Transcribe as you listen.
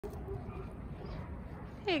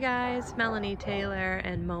Hey guys, Melanie Taylor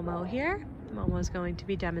and Momo here. Momo's going to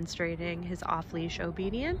be demonstrating his off-leash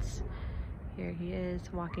obedience. Here he is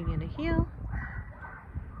walking in a heel,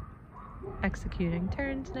 executing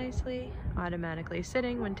turns nicely, automatically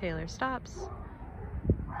sitting when Taylor stops.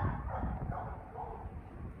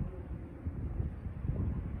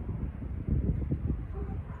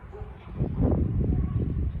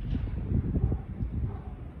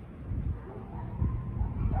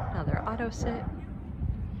 Another auto sit.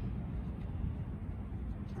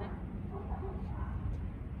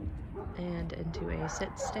 And into a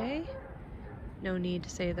sit stay. No need to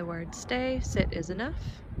say the word stay, sit is enough.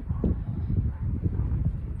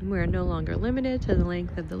 We are no longer limited to the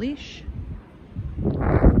length of the leash.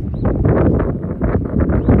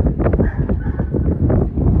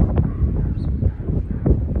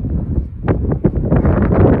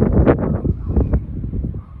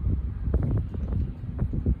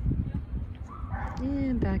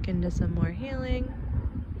 And back into some more healing.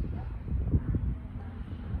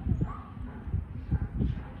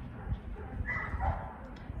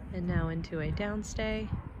 And now into a downstay.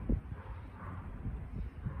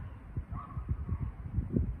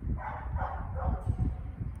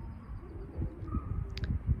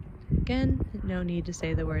 Again, no need to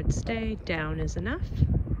say the word stay, down is enough.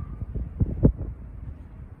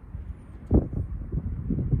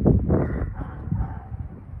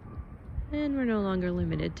 And we're no longer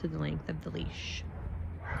limited to the length of the leash.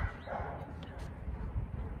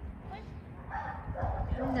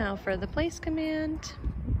 And now for the place command.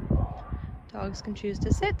 Dogs can choose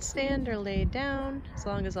to sit, stand, or lay down, as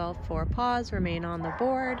long as all 4 paws remain on the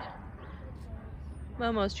board.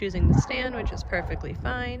 Momo's choosing the stand, which is perfectly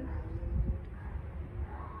fine.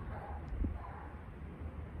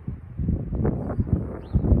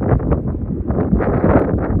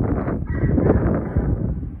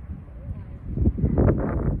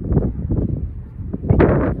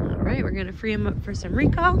 All right, we're gonna free him up for some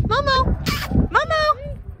recall. Momo! Momo!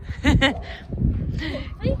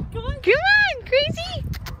 Hey, come on. Come on, crazy!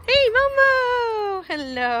 Hey, Momo!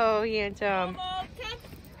 Hello, handsome. Momo, come.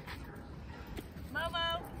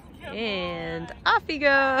 Momo, come And on. off he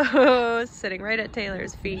goes, sitting right at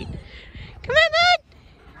Taylor's feet. Come on, bud!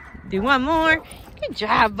 Do one more. Good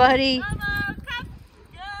job, buddy. Momo, come.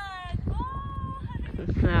 Good.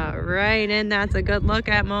 Oh. All right, and that's a good look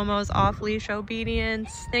at Momo's off-leash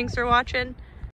obedience. Thanks for watching.